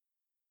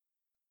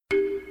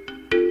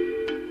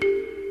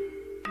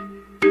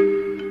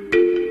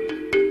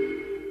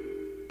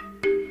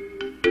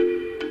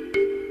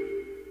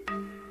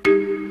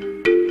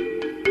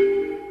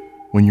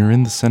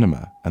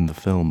cinema and the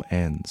film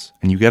ends,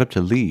 and you get up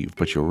to leave,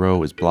 but your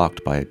row is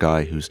blocked by a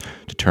guy who's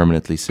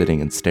determinedly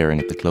sitting and staring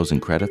at the closing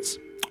credits,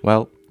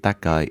 well,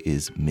 that guy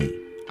is me.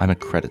 I'm a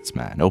credits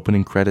man.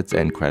 Opening credits,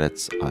 end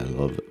credits, I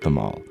love them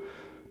all.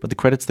 But the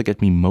credits that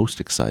get me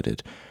most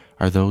excited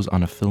are those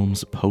on a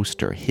film's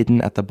poster,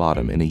 hidden at the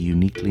bottom in a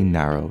uniquely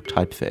narrow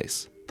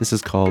typeface. This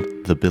is called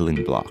the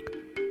billing block.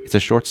 It's a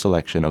short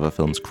selection of a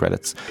film's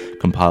credits,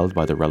 compiled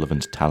by the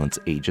relevant talent's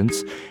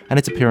agents, and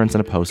its appearance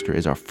on a poster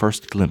is our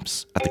first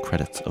glimpse at the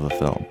credits of a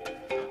film.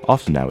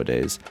 Often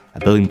nowadays, a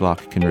billing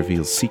block can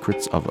reveal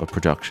secrets of a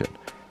production.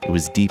 It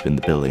was deep in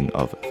the billing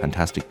of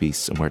Fantastic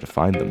Beasts and Where to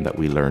Find Them that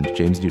we learned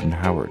James Newton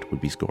Howard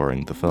would be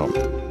scoring the film.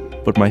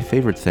 But my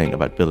favourite thing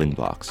about billing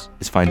blocks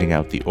is finding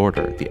out the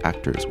order the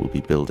actors will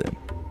be billed in.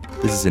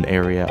 This is an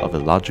area of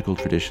illogical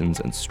traditions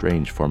and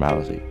strange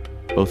formality.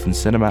 Both in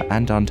cinema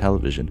and on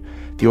television,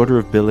 the order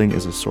of billing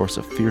is a source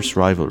of fierce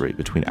rivalry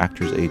between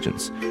actors'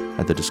 agents,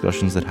 and the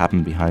discussions that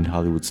happen behind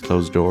Hollywood's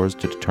closed doors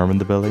to determine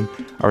the billing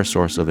are a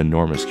source of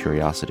enormous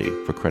curiosity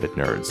for credit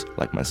nerds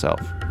like myself.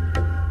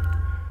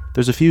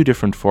 There's a few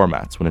different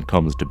formats when it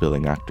comes to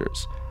billing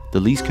actors. The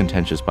least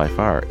contentious by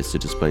far is to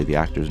display the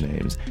actors'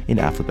 names in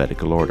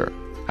alphabetical order,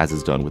 as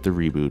is done with the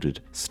rebooted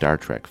Star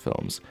Trek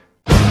films.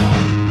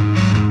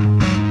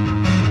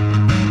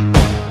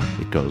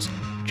 It goes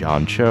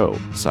John Cho,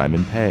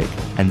 Simon Pegg,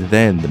 and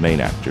then the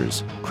main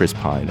actors, Chris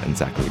Pine and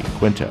Zachary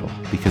Quinto,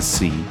 because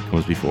C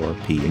comes before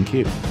P and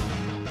Q.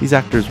 These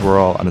actors were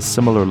all on a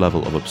similar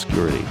level of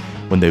obscurity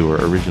when they were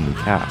originally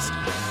cast,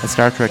 and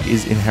Star Trek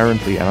is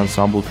inherently an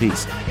ensemble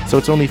piece, so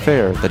it's only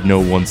fair that no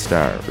one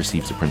star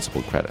receives a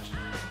principal credit.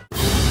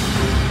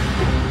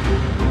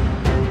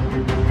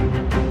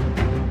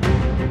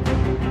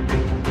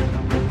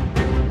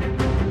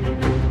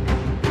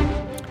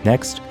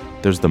 Next,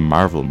 there's the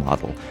Marvel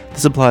model.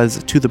 This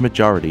applies to the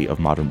majority of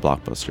modern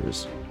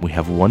blockbusters. We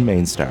have one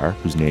main star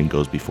whose name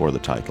goes before the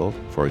title,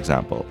 for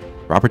example,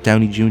 Robert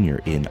Downey Jr.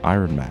 in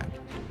Iron Man,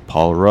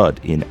 Paul Rudd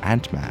in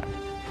Ant-Man,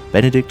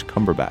 Benedict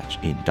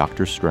Cumberbatch in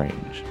Doctor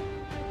Strange.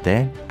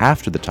 Then,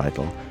 after the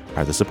title,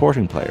 are the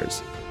supporting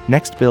players.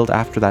 Next billed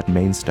after that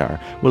main star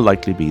will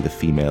likely be the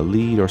female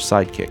lead or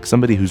sidekick,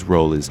 somebody whose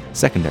role is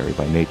secondary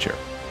by nature.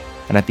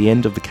 And at the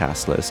end of the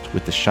cast list,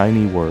 with the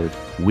shiny word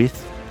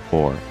with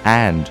or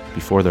and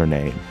before their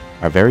name,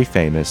 are very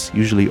famous,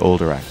 usually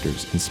older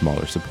actors in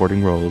smaller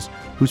supporting roles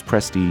whose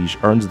prestige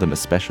earns them a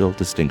special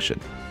distinction.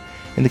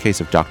 In the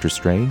case of Doctor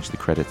Strange, the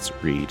credits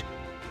read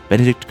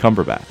Benedict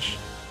Cumberbatch,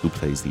 who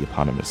plays the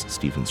eponymous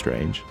Stephen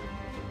Strange,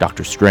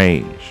 Doctor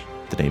Strange,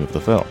 the name of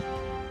the film,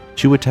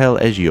 Chiwetel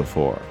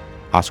Ejiofor,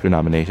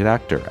 Oscar-nominated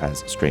actor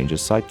as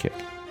Strange's sidekick,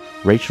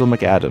 Rachel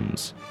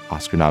McAdams,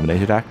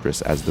 Oscar-nominated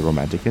actress as the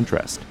romantic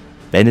interest,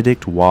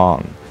 Benedict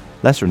Wong,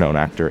 lesser-known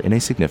actor in a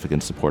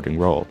significant supporting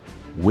role,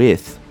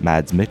 with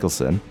Mads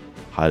Mikkelsen,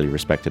 highly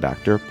respected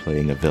actor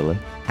playing a villain,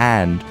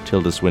 and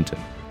Tilda Swinton,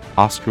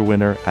 Oscar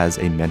winner as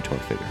a mentor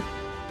figure.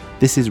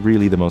 This is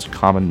really the most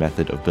common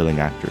method of billing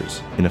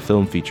actors in a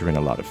film featuring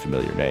a lot of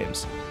familiar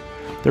names.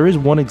 There is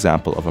one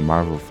example of a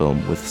Marvel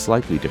film with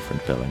slightly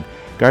different billing.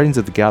 Guardians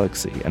of the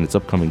Galaxy and its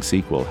upcoming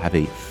sequel have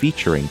a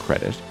featuring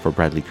credit for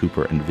Bradley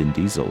Cooper and Vin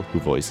Diesel, who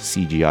voice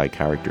CGI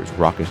characters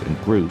Rocket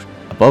and Groot,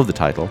 above the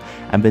title,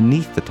 and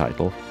beneath the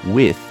title,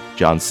 with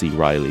John C.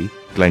 Reilly,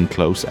 Glenn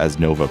Close as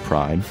Nova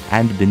Prime,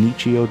 and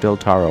Benicio del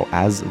Toro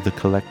as the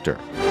Collector.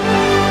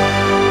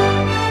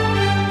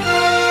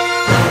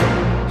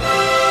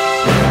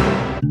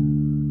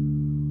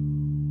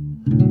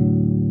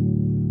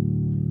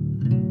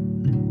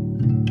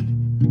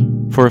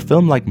 For a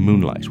film like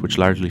Moonlight, which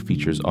largely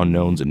features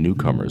unknowns and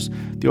newcomers,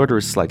 the order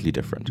is slightly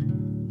different.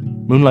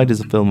 Moonlight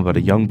is a film about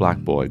a young black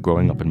boy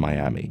growing up in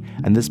Miami,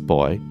 and this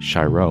boy,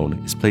 Chiron,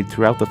 is played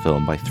throughout the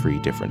film by 3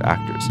 different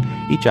actors.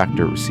 Each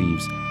actor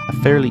receives a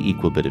fairly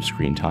equal bit of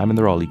screen time, and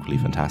they're all equally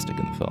fantastic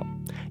in the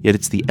film. Yet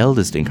it's the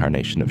eldest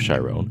incarnation of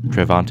Chiron,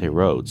 Trevante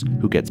Rhodes,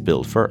 who gets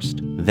billed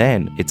first.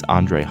 Then it's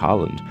Andre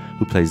Holland,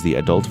 who plays the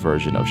adult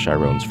version of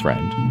Chiron's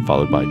friend,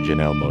 followed by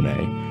Janelle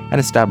Monáe, an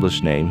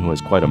established name who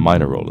has quite a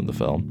minor role in the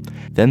film.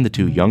 Then the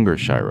 2 younger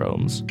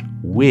Chirons,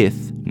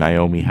 with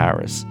Naomi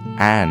Harris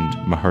and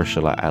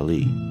Mahershala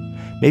Ali.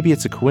 Maybe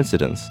it's a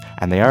coincidence,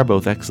 and they are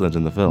both excellent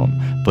in the film,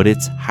 but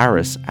it's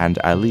Harris and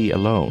Ali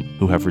alone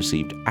who have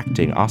received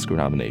acting Oscar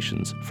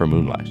nominations for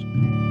Moonlight.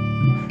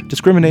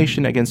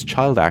 Discrimination against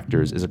child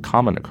actors is a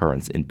common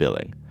occurrence in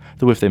billing,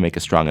 though if they make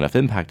a strong enough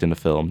impact in a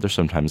film, they're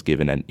sometimes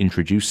given an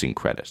introducing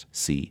credit.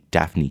 See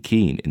Daphne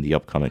Keane in the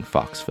upcoming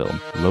Fox film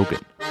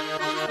Logan.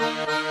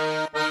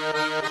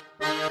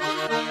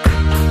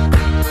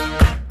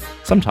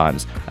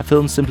 Sometimes, a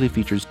film simply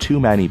features too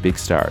many big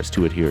stars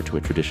to adhere to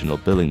a traditional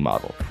billing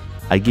model.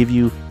 I give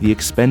you The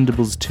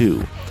Expendables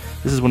 2.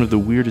 This is one of the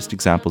weirdest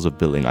examples of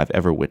billing I've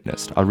ever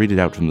witnessed. I'll read it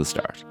out from the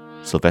start.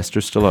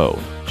 Sylvester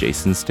Stallone,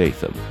 Jason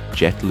Statham,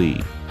 Jet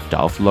Li,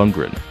 Dolph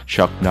Lundgren,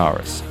 Chuck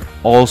Norris.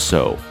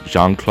 Also,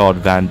 Jean-Claude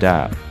Van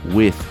Damme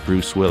with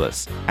Bruce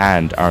Willis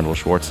and Arnold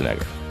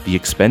Schwarzenegger. The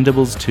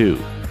Expendables 2,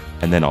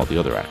 and then all the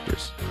other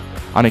actors.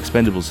 On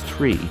Expendables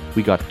 3,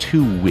 we got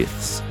 2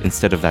 withs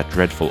instead of that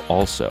dreadful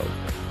also,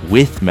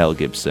 with Mel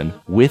Gibson,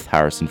 with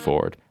Harrison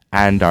Ford,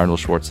 and Arnold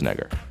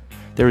Schwarzenegger.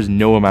 There is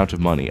no amount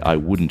of money I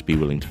wouldn't be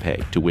willing to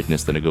pay to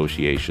witness the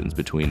negotiations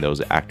between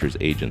those actors'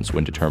 agents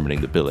when determining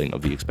the billing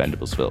of the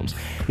Expendables films.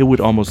 It would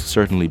almost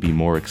certainly be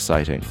more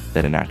exciting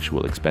than an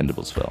actual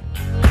Expendables film.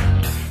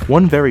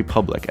 One very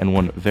public and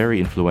one very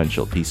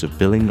influential piece of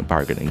billing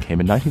bargaining came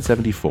in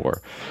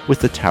 1974 with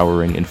The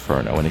Towering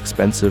Inferno, an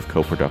expensive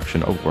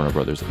co-production of Warner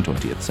Brothers and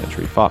 20th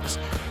Century Fox.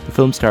 The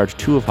film starred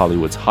 2 of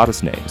Hollywood's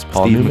hottest names,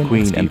 Steve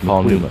McQueen and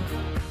Paul Newman.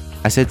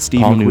 I said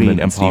Steve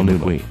McQueen and Paul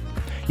Newman.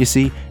 You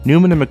see,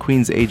 Newman and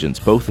McQueen's agents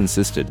both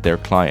insisted their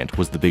client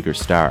was the bigger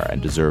star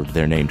and deserved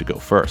their name to go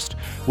first.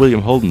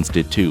 William Holden's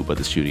did too, but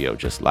the studio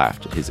just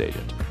laughed at his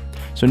agent.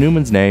 So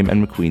Newman's name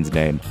and McQueen's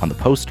name on the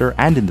poster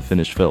and in the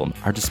finished film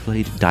are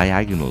displayed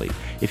diagonally.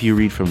 If you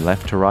read from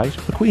left to right,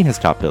 McQueen has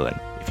top billing.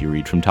 If you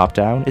read from top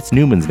down, it's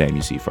Newman's name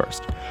you see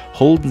first.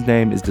 Holden's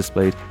name is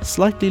displayed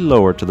slightly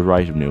lower to the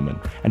right of Newman,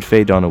 and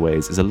Faye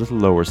Dunaway's is a little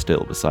lower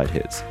still beside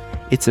his.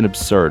 It's an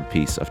absurd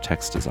piece of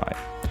text design.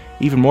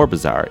 Even more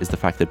bizarre is the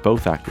fact that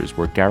both actors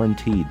were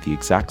guaranteed the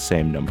exact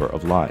same number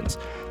of lines.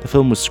 The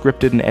film was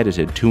scripted and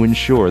edited to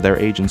ensure their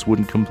agents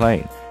wouldn't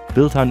complain.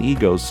 Built on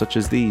egos such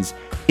as these,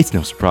 it's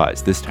no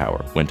surprise this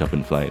tower went up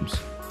in flames.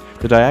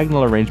 The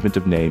diagonal arrangement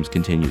of names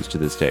continues to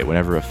this day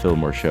whenever a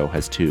film or show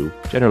has 2,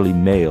 generally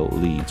male,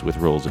 leads with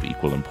roles of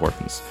equal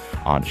importance.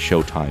 On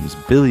Showtime's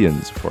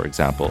Billions, for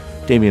example,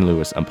 Damian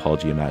Lewis and Paul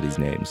Giamatti's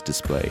names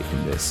display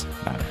in this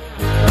manner.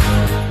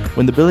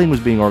 When the billing was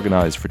being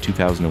organised for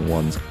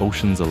 2001's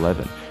Ocean's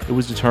 11, it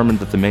was determined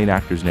that the main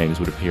actors' names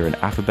would appear in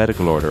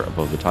alphabetical order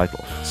above the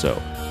title.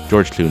 So,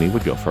 George Clooney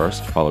would go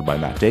first, followed by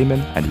Matt Damon,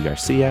 Andy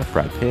Garcia,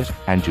 Brad Pitt,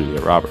 and Julia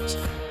Roberts.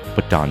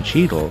 But Don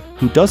Cheadle,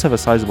 who does have a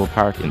sizable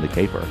part in The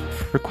Caper,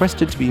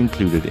 requested to be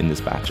included in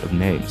this batch of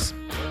names.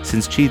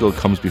 Since Cheadle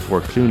comes before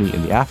Clooney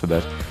in the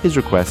alphabet, his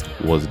request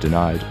was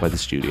denied by the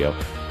studio,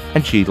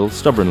 and Cheadle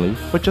stubbornly,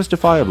 but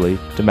justifiably,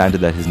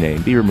 demanded that his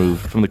name be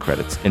removed from the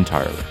credits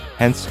entirely.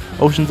 Hence,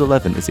 Ocean's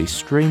 11 is a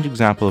strange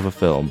example of a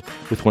film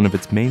with one of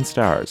its main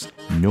stars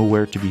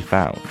nowhere to be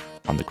found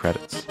on the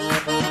credits.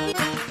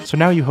 So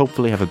now you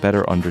hopefully have a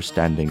better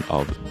understanding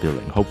of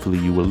billing. Hopefully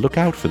you will look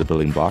out for the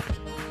billing block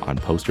on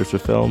posters for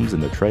films, in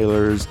the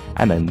trailers,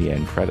 and in the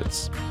end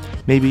credits.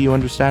 Maybe you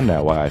understand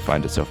now why I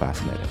find it so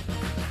fascinating.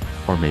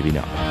 Or maybe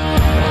not.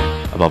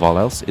 Above All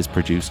Else is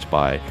produced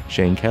by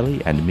Shane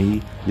Kelly and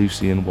me,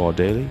 Lucian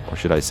Waugh-Daly, or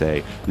should I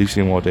say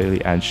Lucian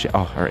Waugh-Daly and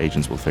our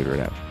agents will figure it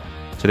out.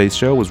 Today's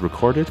show was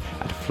recorded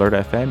at Flirt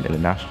FM in the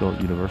National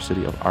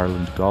University of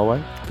Ireland,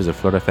 Galway. Visit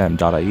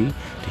flirtfm.ie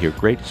to hear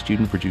great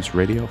student-produced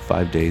radio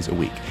 5 days a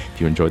week.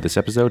 If you enjoyed this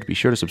episode, be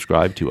sure to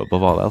subscribe to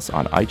Above All Else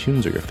on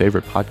iTunes or your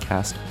favorite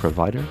podcast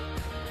provider.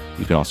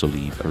 You can also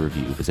leave a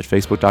review. Visit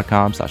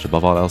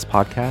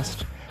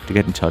facebook.com/aboveallelsepodcast to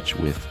get in touch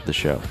with the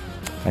show.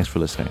 Thanks for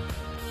listening.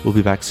 We'll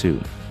be back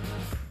soon